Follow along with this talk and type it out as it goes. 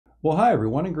Well, hi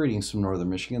everyone, and greetings from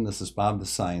Northern Michigan. This is Bob the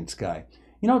Science Guy.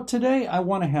 Today I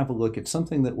want to have a look at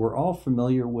something that we're all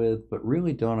familiar with, but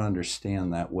really don't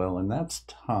understand that well, and that's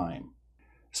time.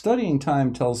 Studying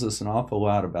time tells us an awful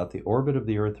lot about the orbit of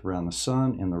the Earth around the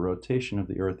Sun and the rotation of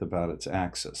the Earth about its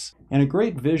axis. And a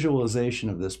great visualization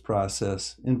of this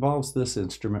process involves this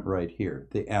instrument right here,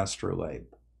 the astrolabe.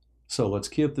 So let's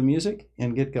cue up the music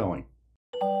and get going.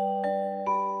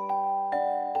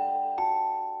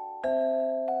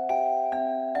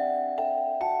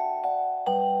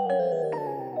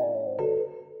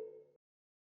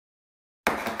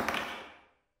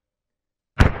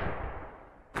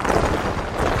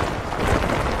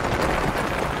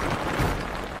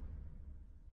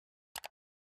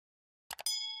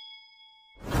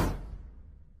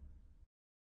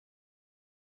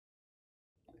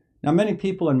 Now, many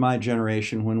people in my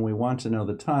generation, when we want to know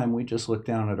the time, we just look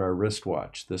down at our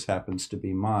wristwatch. This happens to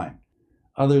be mine.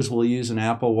 Others will use an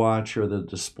Apple Watch or the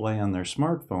display on their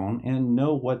smartphone and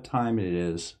know what time it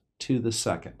is to the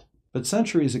second. But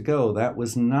centuries ago, that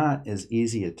was not as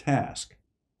easy a task.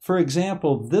 For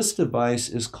example, this device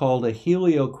is called a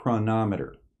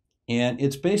heliochronometer, and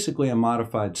it's basically a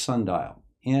modified sundial.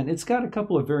 And it's got a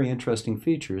couple of very interesting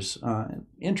features,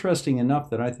 interesting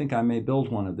enough that I think I may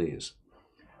build one of these.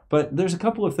 But there's a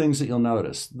couple of things that you'll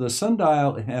notice. The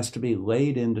sundial has to be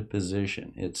laid into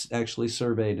position. It's actually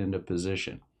surveyed into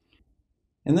position.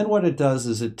 And then what it does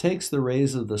is it takes the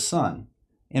rays of the sun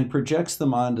and projects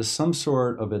them onto some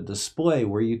sort of a display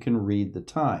where you can read the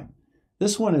time.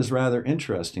 This one is rather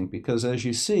interesting because, as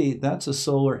you see, that's a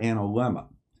solar analemma.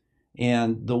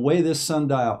 And the way this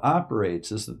sundial operates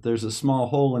is that there's a small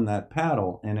hole in that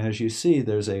paddle, and as you see,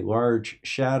 there's a large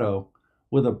shadow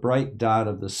with a bright dot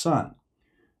of the sun.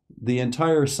 The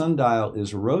entire sundial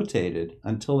is rotated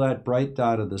until that bright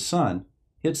dot of the sun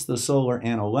hits the solar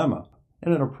analemma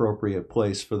at an appropriate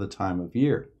place for the time of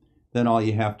year. Then all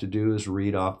you have to do is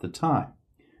read off the time.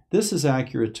 This is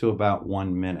accurate to about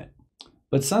 1 minute.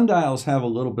 But sundials have a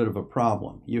little bit of a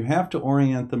problem. You have to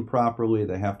orient them properly.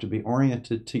 They have to be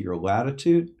oriented to your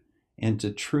latitude and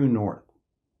to true north.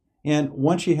 And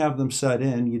once you have them set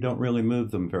in, you don't really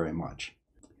move them very much.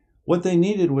 What they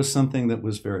needed was something that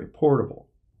was very portable.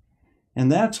 And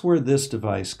that's where this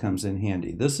device comes in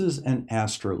handy. This is an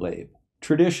astrolabe.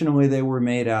 Traditionally, they were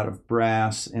made out of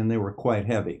brass and they were quite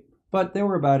heavy, but they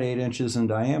were about 8 inches in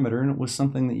diameter, and it was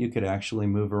something that you could actually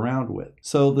move around with.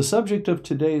 So the subject of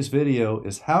today's video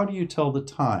is, how do you tell the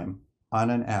time on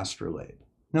an astrolabe?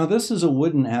 Now, this is a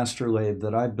wooden astrolabe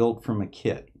that I built from a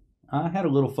kit. I had a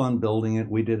little fun building it.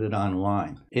 We did it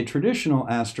online. A traditional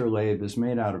astrolabe is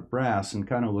made out of brass and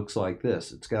kind of looks like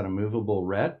this. It's got a movable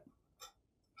ret.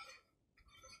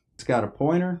 It's got a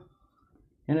pointer,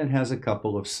 and it has a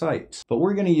couple of sights. But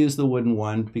we're going to use the wooden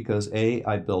one because A,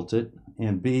 I built it,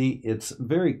 and B, it's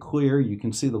very clear. You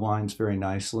can see the lines very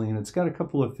nicely, and it's got a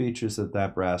couple of features that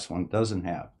that brass one doesn't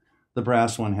have. The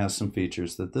brass one has some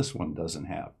features that this one doesn't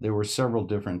have. There were several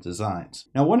different designs.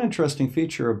 Now, one interesting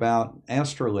feature about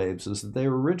astrolabes is that they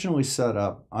were originally set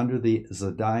up under the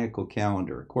zodiacal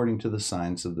calendar, according to the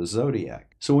signs of the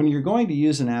zodiac. So when you're going to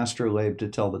use an astrolabe to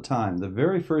tell the time, the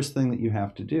very first thing that you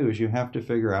have to do is you have to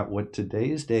figure out what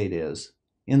today's date is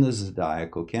in the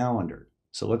zodiacal calendar.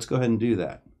 So let's go ahead and do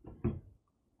that.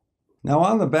 Now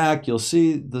on the back, you'll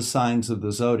see the signs of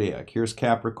the zodiac. Here's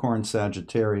Capricorn,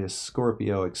 Sagittarius,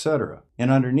 Scorpio, etc.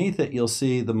 And underneath it, you'll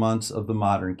see the months of the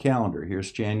modern calendar.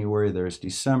 Here's January, there's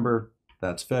December,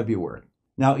 that's February.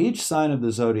 Now each sign of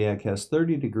the zodiac has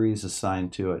 30 degrees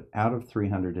assigned to it out of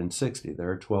 360. There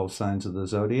are 12 signs of the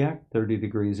zodiac, 30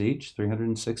 degrees each,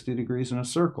 360 degrees in a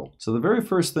circle. So the very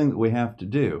first thing that we have to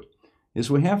do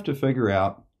is we have to figure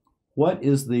out what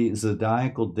is the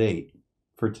zodiacal date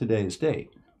for today's date.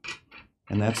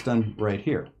 And that's done right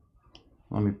here.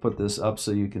 Let me put this up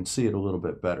so you can see it a little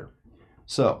bit better.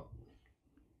 So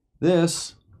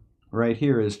this right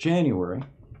here is January.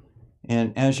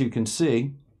 And as you can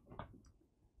see,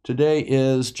 today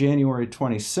is January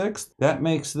 26th. That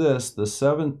makes this the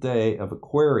 7th day of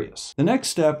Aquarius. The next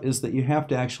step is that you have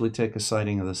to actually take a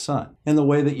sighting of the sun. And the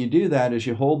way that you do that is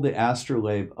you hold the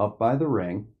astrolabe up by the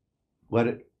ring, let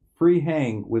it free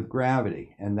hang with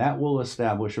gravity, and that will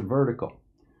establish a vertical.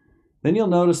 Then you'll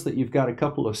notice that you've got a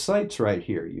couple of sights right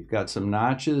here. You've got some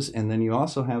notches, and then you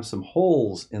also have some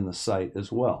holes in the sight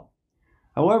as well.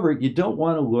 However, you don't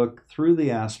want to look through the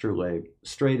astrolabe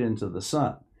straight into the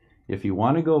sun. If you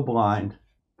want to go blind,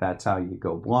 that's how you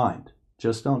go blind.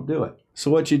 Just don't do it.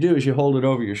 So what you do is you hold it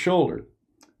over your shoulder.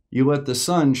 You let the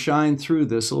sun shine through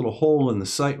this little hole in the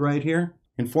sight right here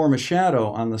and form a shadow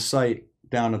on the sight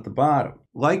down at the bottom.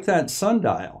 Like that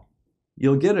sundial,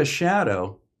 you'll get a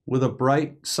shadow with a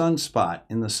bright sunspot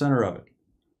in the center of it.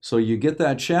 So you get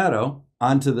that shadow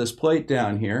onto this plate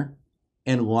down here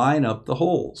and line up the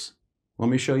holes. Let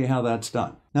me show you how that's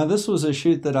done. Now this was a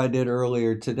shoot that I did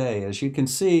earlier today. As you can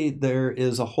see, there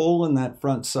is a hole in that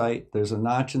front sight. There's a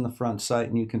notch in the front sight,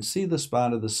 and you can see the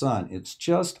spot of the sun. It's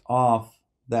just off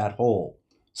that hole.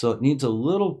 So it needs a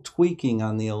little tweaking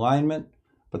on the alignment,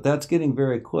 but that's getting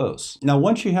very close. Now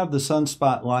once you have the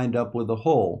sunspot lined up with the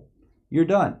hole, you're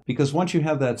done. Because once you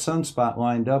have that sunspot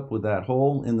lined up with that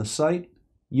hole in the sight,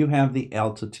 you have the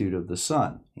altitude of the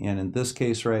sun. And in this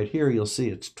case right here, you'll see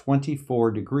it's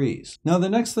 24 degrees. Now the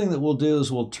next thing that we'll do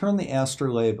is we'll turn the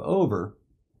astrolabe over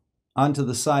onto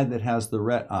the side that has the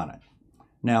ret on it.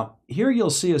 Now here you'll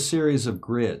see a series of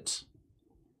grids.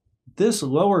 This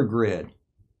lower grid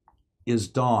is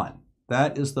dawn.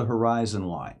 That is the horizon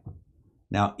line.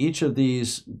 Now each of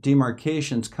these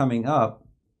demarcations coming up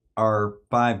are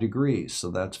 5 degrees. So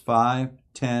that's 5,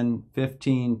 10,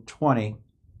 15, 20,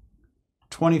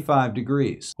 25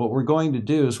 degrees. What we're going to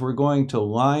do is we're going to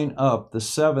line up the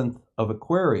 7th of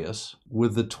Aquarius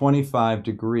with the 25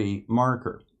 degree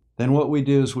marker. Then what we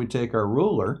do is we take our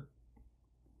ruler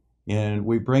and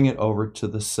we bring it over to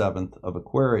the 7th of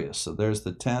Aquarius. So there's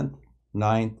the 10th,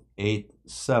 9th, 8th,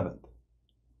 7th.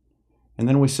 And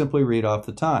then we simply read off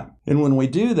the time. And when we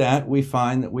do that, we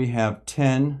find that we have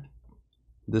 10,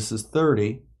 this is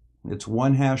 30, it's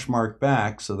one hash mark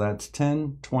back, so that's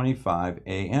 10:25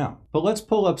 a.m. But let's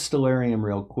pull up Stellarium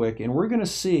real quick, and we're going to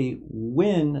see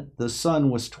when the sun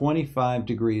was 25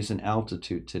 degrees in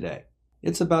altitude today.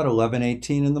 It's about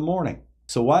 11:18 in the morning.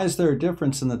 So why is there a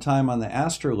difference in the time on the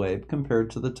astrolabe compared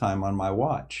to the time on my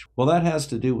watch? Well, that has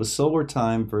to do with solar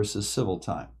time versus civil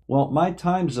time. Well, my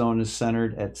time zone is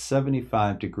centered at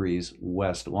 75 degrees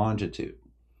west longitude.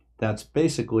 That's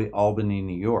basically Albany,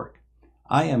 New York.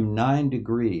 I am 9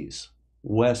 degrees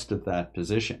west of that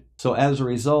position. So as a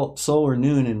result, solar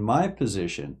noon in my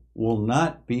position will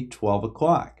not be 12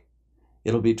 o'clock.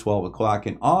 It'll be 12 o'clock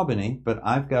in Albany, but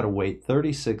I've got to wait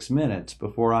 36 minutes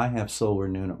before I have solar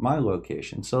noon at my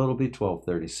location, so it'll be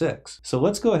 12:36. So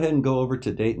let's go ahead and go over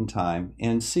to date and time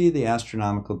and see the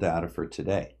astronomical data for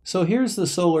today. So here's the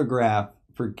solar graph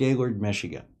for Gaylord,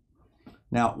 Michigan.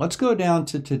 Now let's go down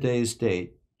to today's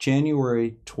date,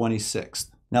 January 26th.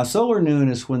 Now solar noon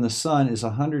is when the sun is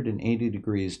 180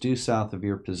 degrees due south of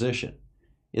your position.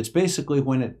 It's basically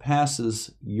when it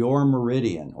passes your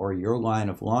meridian or your line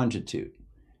of longitude.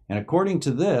 And according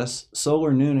to this,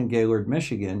 solar noon in Gaylord,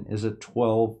 Michigan is at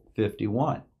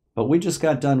 12:51. But we just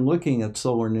got done looking at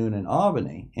solar noon in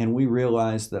Albany, and we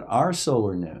realized that our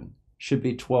solar noon should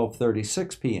be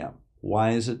 12:36 p.m.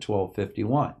 Why is it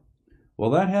 12:51?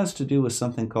 Well, that has to do with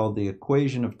something called the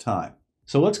equation of time.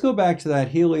 So let's go back to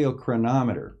that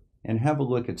heliochronometer and have a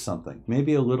look at something,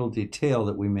 maybe a little detail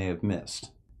that we may have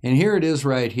missed. And here it is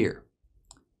right here.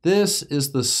 This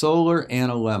is the solar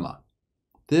analemma.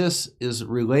 This is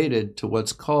related to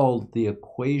what's called the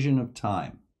equation of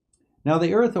time. Now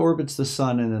the Earth orbits the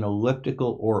sun in an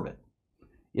elliptical orbit.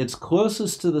 It's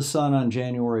closest to the sun on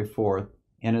January 4th,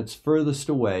 and it's furthest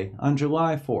away on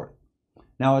July 4th.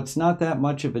 Now it's not that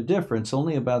much of a difference,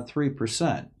 only about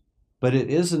 3%, but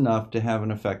it is enough to have an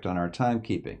effect on our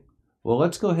timekeeping. Well,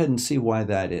 let's go ahead and see why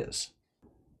that is.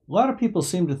 A lot of people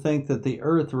seem to think that the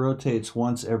Earth rotates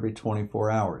once every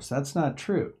 24 hours. That's not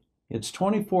true. It's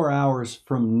 24 hours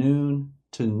from noon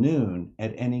to noon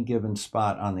at any given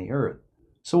spot on the Earth.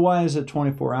 So why is it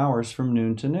 24 hours from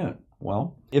noon to noon?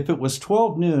 Well, if it was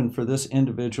 12 noon for this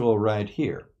individual right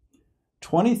here,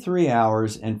 23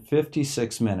 hours and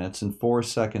 56 minutes and 4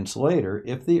 seconds later,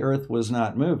 if the Earth was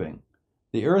not moving,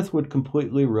 the Earth would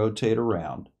completely rotate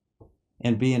around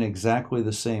and be in exactly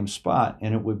the same spot,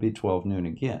 and it would be 12 noon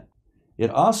again. It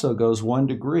also goes 1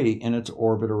 degree in its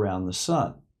orbit around the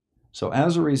sun. So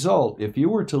as a result, if you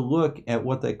were to look at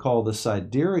what they call the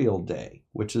sidereal day,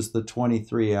 which is the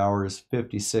 23 hours,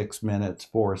 56 minutes,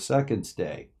 4 seconds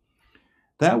day,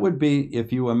 that would be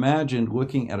if you imagined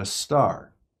looking at a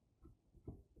star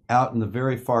out in the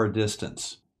very far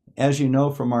distance. As you know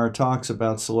from our talks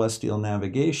about celestial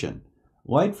navigation,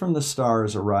 light from the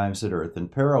stars arrives at Earth in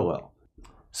parallel.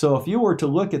 So if you were to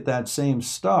look at that same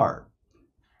star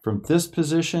from this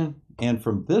position and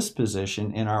from this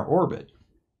position in our orbit,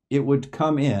 it would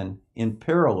come in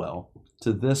parallel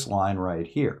to this line right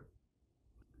here.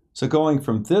 So going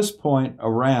from this point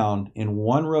around in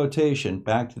one rotation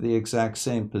back to the exact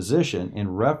same position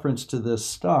in reference to this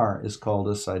star is called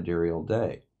a sidereal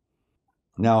day.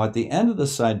 Now at the end of the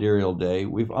sidereal day,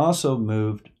 we've also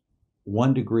moved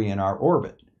 1 degree in our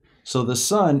orbit. So the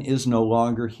sun is no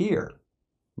longer here.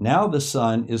 Now the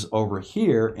sun is over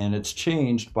here and it's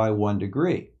changed by 1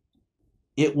 degree.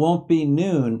 it won't be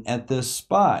noon at this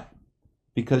spot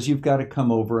because you've got to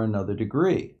come over another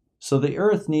degree. So the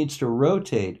Earth needs to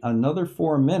rotate another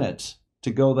 4 minutes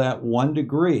to go that 1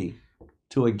 degree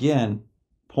to again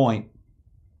point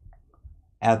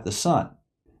at the sun.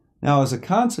 Now, as a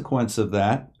consequence of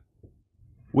that,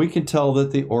 we can tell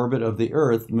that the orbit of the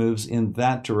Earth moves in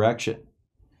that direction.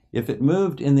 If it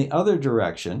moved in the other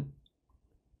direction,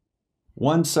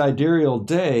 1 sidereal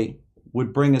day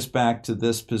would bring us back to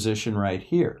this position right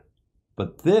here.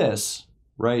 But this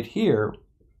right here,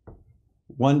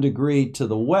 1 degree to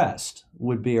the west,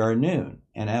 would be our noon.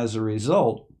 And as a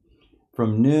result,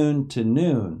 from noon to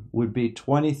noon would be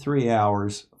 23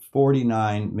 hours,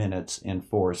 49 minutes, and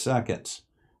 4 seconds,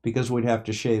 because we'd have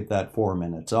to shave that 4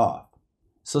 minutes off.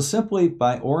 So simply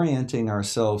by orienting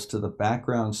ourselves to the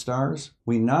background stars,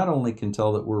 we not only can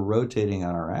tell that we're rotating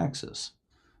on our axis,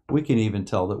 we can even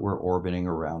tell that we're orbiting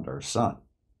around our sun.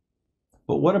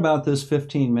 But what about this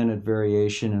 15-minute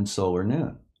variation in solar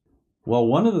noon? Well,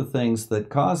 one of the things that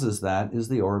causes that is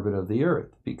the orbit of the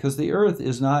Earth, because the Earth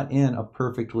is not in a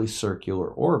perfectly circular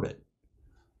orbit.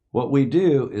 What we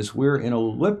do is we're in an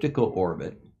elliptical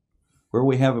orbit where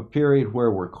we have a period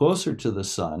where we're closer to the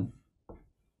sun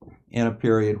and a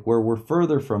period where we're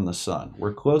further from the sun.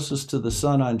 We're closest to the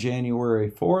sun on January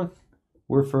 4th.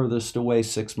 We're furthest away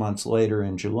 6 months later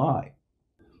in July.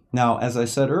 Now, as I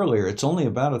said earlier, it's only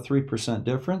about a 3%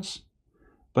 difference,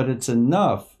 but it's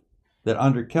enough that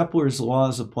under Kepler's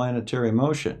laws of planetary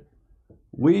motion,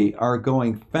 we are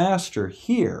going faster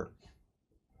here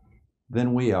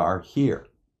than we are here.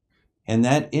 And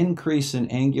that increase in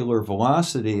angular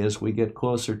velocity as we get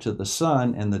closer to the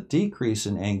sun and the decrease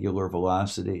in angular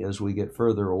velocity as we get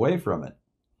further away from it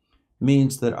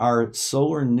means that our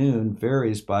solar noon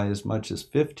varies by as much as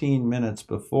 15 minutes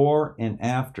before and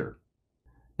after.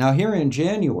 Now here in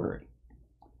January,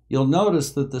 you'll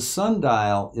notice that the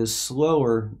sundial is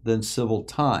slower than civil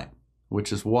time,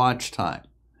 which is watch time,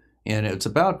 and it's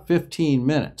about 15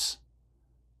 minutes.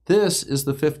 This is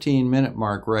the 15-minute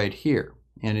mark right here.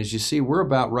 And as you see, we're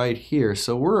about right here,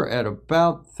 so we're at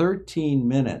about 13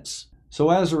 minutes. So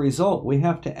as a result, we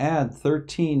have to add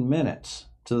 13 minutes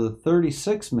to the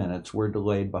 36 minutes we're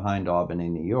delayed behind Albany,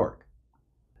 New York.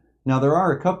 Now, there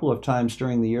are a couple of times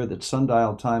during the year that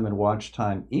sundial time and watch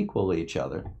time equal each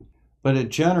other, but it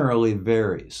generally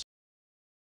varies.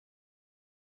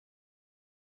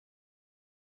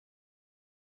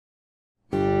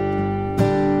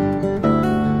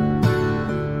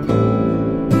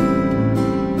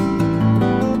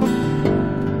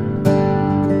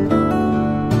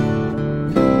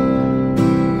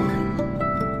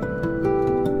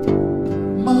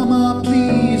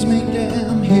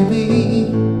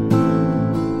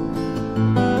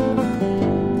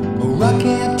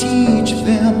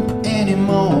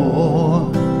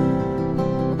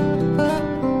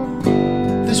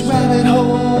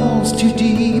 Too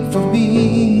deep for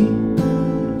me.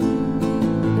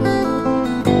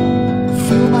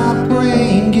 Feel my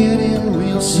brain getting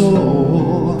real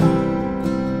sore.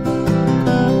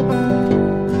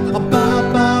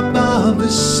 Above the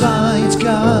science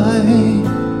guy.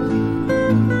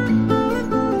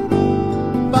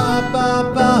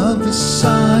 Above the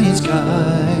science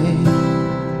guy.